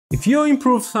If you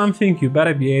improve something, you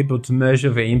better be able to measure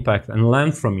the impact and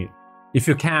learn from it. If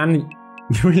you can,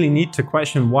 you really need to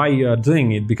question why you are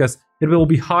doing it, because it will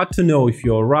be hard to know if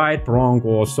you're right, wrong,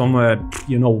 or somewhere,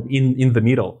 in the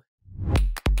middle.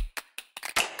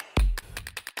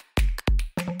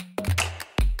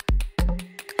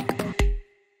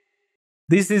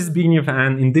 This is Zbigniew,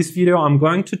 and in this video I'm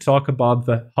going to talk about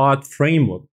the HEART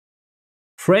framework.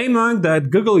 Framework that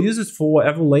Google uses for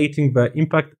evaluating the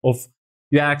impact of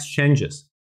UX changes.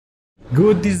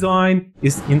 Good design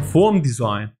is informed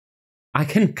design. I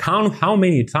can count how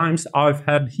many times I've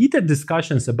had heated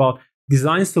discussions about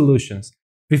design solutions,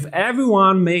 with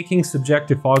everyone making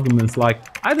subjective arguments like,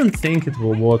 I don't think it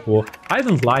will work, or I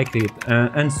don't like it,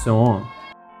 and so on.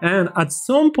 And at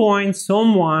some point,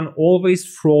 someone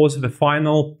always throws the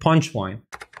final punchline.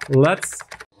 Let's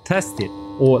test it,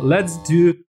 or let's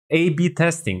do A/B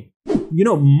testing.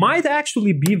 Might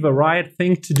actually be the right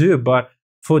thing to do, but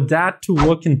for that to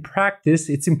work in practice,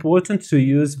 it's important to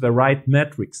use the right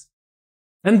metrics.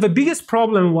 And the biggest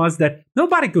problem was that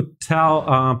nobody could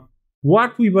tell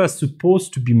what we were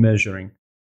supposed to be measuring.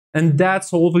 And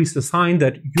that's always a sign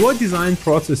that your design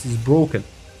process is broken.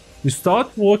 You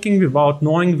start working without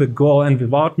knowing the goal and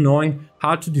without knowing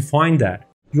how to define that.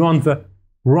 You're on the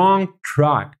wrong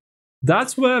track.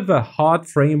 That's where the HEART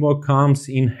framework comes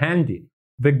in handy.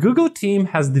 The Google team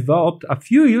has developed a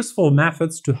few useful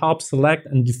methods to help select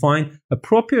and define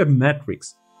appropriate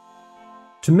metrics.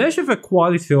 To measure the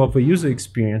quality of a user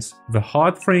experience, the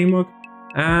HEART framework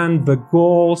and the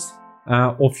goals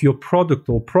of your product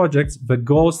or projects, the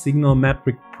goal signal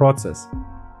metric process.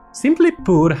 Simply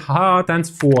put, HEART stands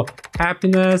for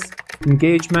happiness,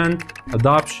 engagement,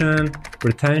 adoption,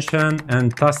 retention,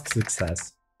 and task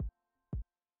success.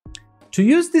 To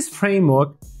use this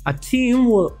framework, a team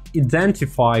will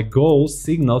identify goals,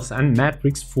 signals, and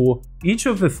metrics for each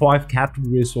of the 5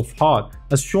 categories of HEART,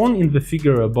 as shown in the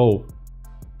figure above.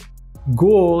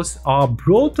 Goals are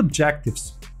broad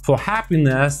objectives. For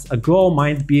happiness, a goal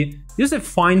might be user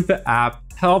find the app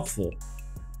helpful.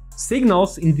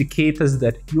 Signals indicators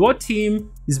that your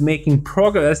team is making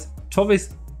progress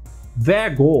towards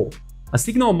their goal. A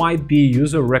signal might be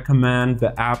user recommend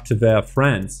the app to their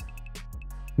friends.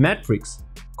 Metrics,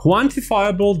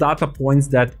 quantifiable data points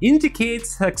that indicate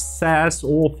success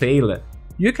or failure.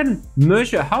 You can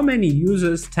measure how many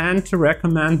users tend to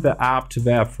recommend the app to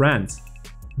their friends.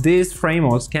 These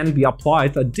frameworks can be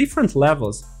applied at different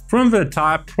levels, from the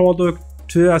type product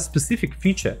to a specific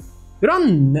feature. You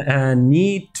don't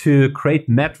need to create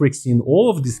metrics in all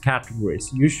of these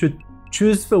categories. You should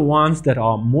choose the ones that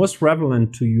are most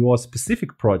relevant to your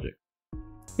specific project.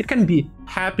 It can be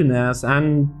happiness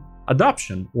and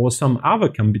adoption, or some other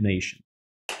combination.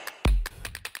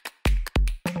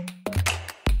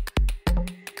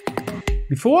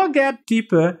 Before I get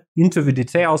deeper into the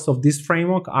details of this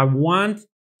framework, I want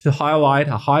to highlight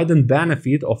a hidden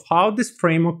benefit of how this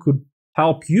framework could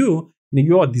help you in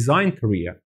your design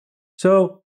career.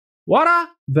 So, what are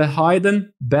the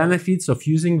hidden benefits of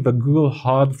using the Google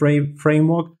HEART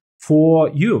framework for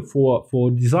you,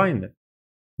 for designer?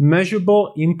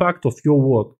 Measurable impact of your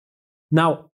work.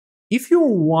 Now, if you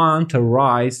want a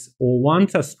rise or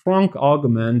want a strong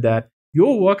argument that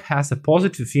your work has a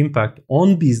positive impact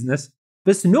on business,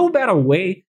 there's no better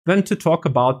way than to talk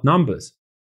about numbers.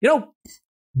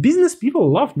 Business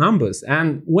people love numbers,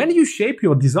 and when you shape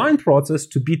your design process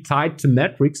to be tied to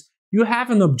metrics, you have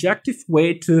an objective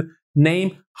way to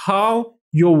name how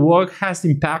your work has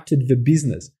impacted the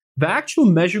business, the actual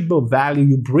measurable value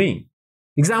you bring.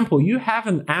 Example, you have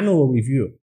an annual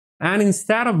review, and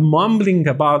instead of mumbling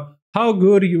about how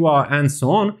good you are and so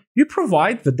on, you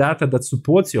provide the data that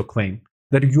supports your claim,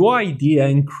 that your idea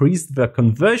increased the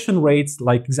conversion rates,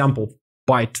 like example,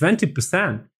 by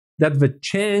 20%, that the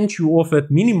change you offered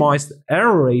minimized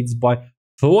error rates by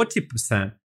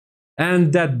 40%,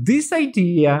 and that this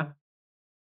idea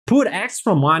put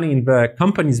extra money in the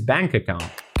company's bank account.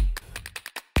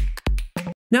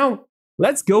 Now,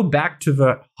 let's go back to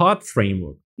the HEART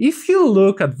framework. If you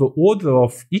look at the order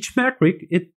of each metric,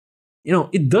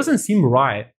 it doesn't seem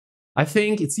right. I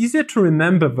think it's easier to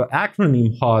remember the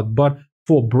acronym HEART, but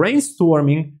for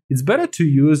brainstorming, it's better to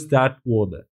use that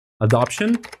order.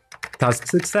 Adoption, task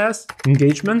success,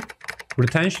 engagement,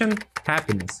 retention,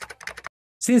 happiness.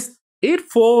 Since it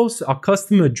follows a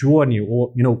customer journey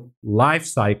or, life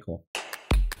cycle.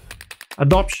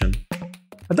 Adoption.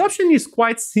 Adoption is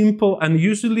quite simple and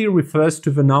usually refers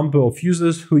to the number of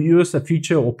users who use a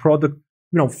feature or product,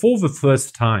 for the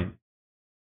first time.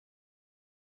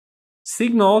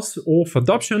 Signals of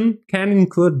adoption can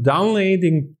include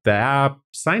downloading the app,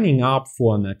 signing up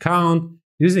for an account,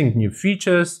 using new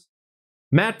features.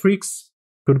 Metrics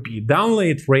could be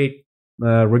download rate,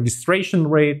 registration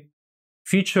rate,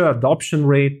 feature adoption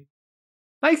rate.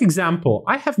 Like example,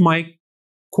 I have my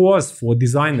course for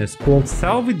designers called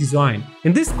Sell Design.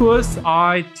 In this course,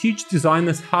 I teach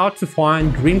designers how to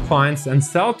find dream clients and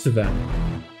sell to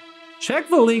them. Check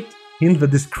the link in the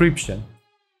description.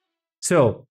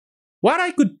 So, what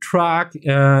I could track,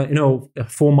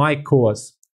 for my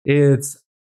course, it's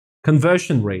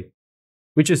conversion rate,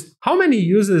 which is how many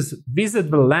users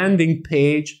visit the landing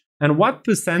page and what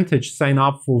percentage sign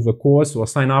up for the course or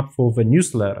sign up for the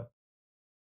newsletter.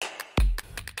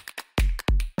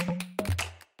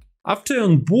 After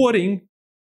onboarding,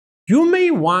 you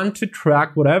may want to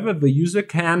track whatever the user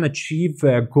can achieve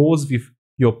their goals with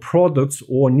your products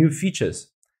or new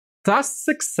features. Thus,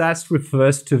 success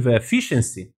refers to the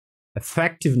efficiency,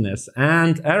 effectiveness,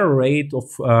 and error rate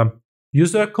of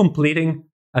user completing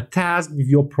a task with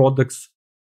your product's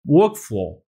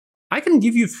workflow. I can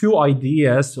give you a few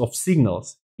ideas of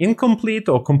signals: incomplete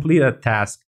or completed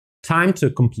task, time to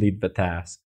complete the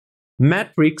task,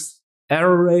 metrics,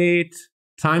 error rate,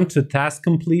 time to task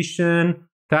completion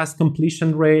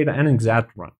rate, and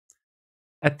etc.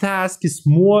 A task is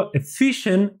more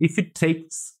efficient if it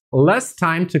takes less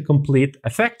time to complete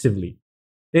effectively.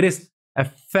 It is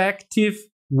effective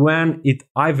when it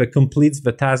either completes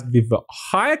the task with a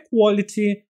higher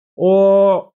quality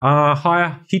or a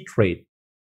higher hit rate.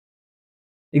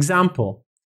 Example,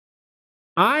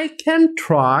 I can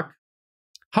track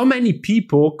how many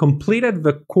people completed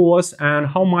the course and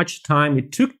how much time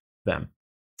it took them.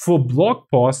 For blog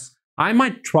posts, I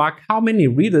might track how many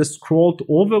readers scrolled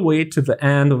all the way to the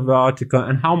end of the article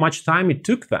and how much time it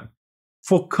took them.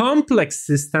 For complex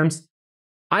systems,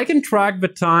 I can track the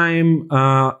time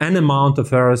and amount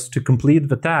of errors to complete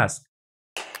the task.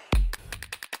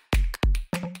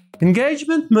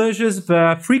 Engagement measures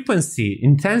the frequency,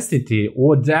 intensity,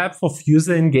 or depth of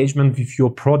user engagement with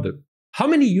your product. How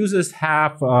many users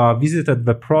have visited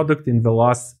the product in the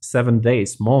last 7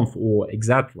 days, month, or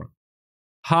etc.?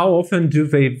 How often do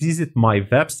they visit my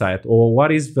website, or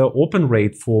what is the open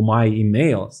rate for my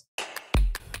emails?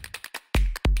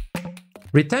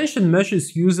 Retention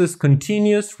measures users'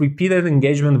 continuous, repeated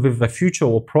engagement with the feature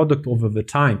or product over the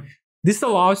time. This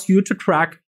allows you to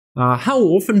track how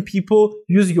often people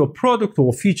use your product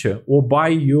or feature or buy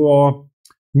your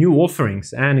new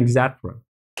offerings and etc.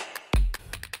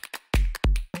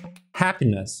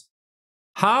 Happiness.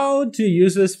 How do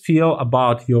users feel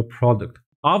about your product?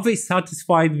 Are they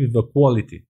satisfied with the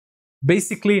quality?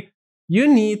 Basically, you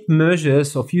need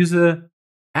measures of user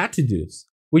attitudes,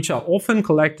 which are often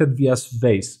collected via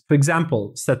surveys. For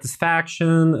example,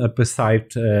 satisfaction,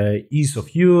 perceived ease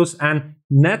of use, and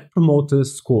Net Promoter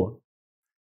Score.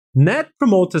 Net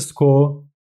Promoter Score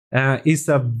is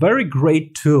a very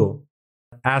great tool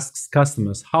that asks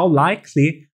customers how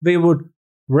likely they would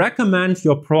recommend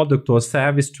your product or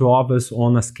service to others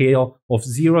on a scale of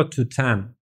 0 to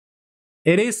 10.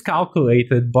 It is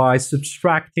calculated by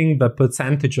subtracting the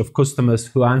percentage of customers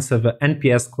who answer the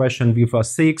NPS question with a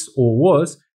 6 or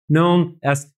worse, known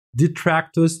as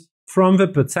detractors, from the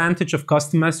percentage of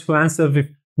customers who answer with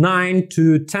 9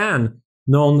 to 10,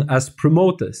 known as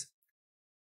promoters.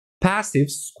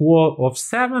 Passive score of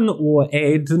 7 or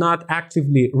 8 do not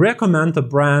actively recommend a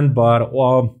brand but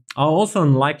are also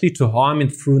unlikely to harm it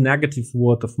through negative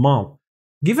word of mouth.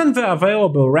 Given the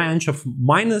available range of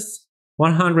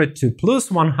 -100 to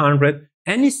 +100,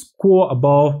 any score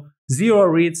above 0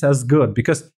 reads as good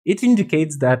because it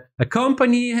indicates that a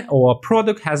company or a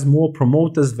product has more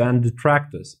promoters than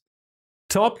detractors.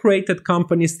 Top-rated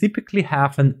companies typically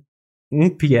have an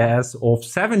NPS of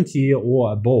 70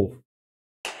 or above.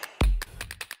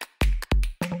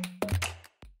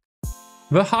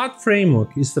 The HEART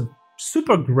framework is a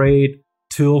super great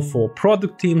tool for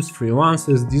product teams,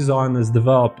 freelancers, designers,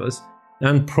 developers,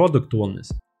 and product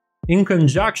owners. In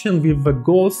conjunction with the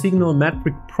goal signal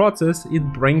metric process, it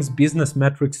brings business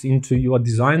metrics into your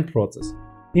design process.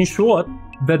 In short,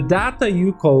 the data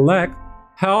you collect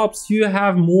helps you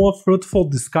have more fruitful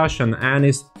discussion and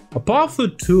is a powerful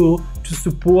tool to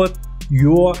support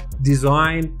your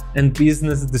design and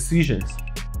business decisions.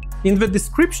 In the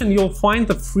description, you'll find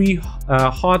a free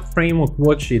HEART framework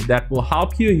worksheet that will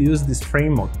help you use this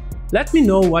framework. Let me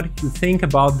know what you think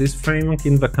about this framework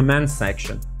in the comments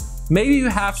section. Maybe you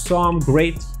have some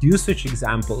great usage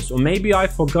examples, or maybe I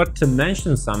forgot to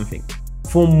mention something.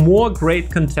 For more great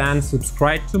content,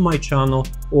 subscribe to my channel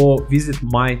or visit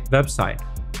my website.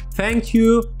 Thank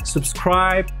you,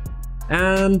 subscribe,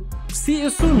 and see you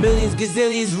soon. Millions,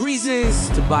 gazillions reasons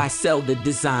to buy, sell the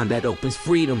design that opens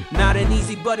freedom. Not an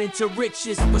easy button to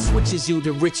riches, but switches you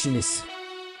to richness.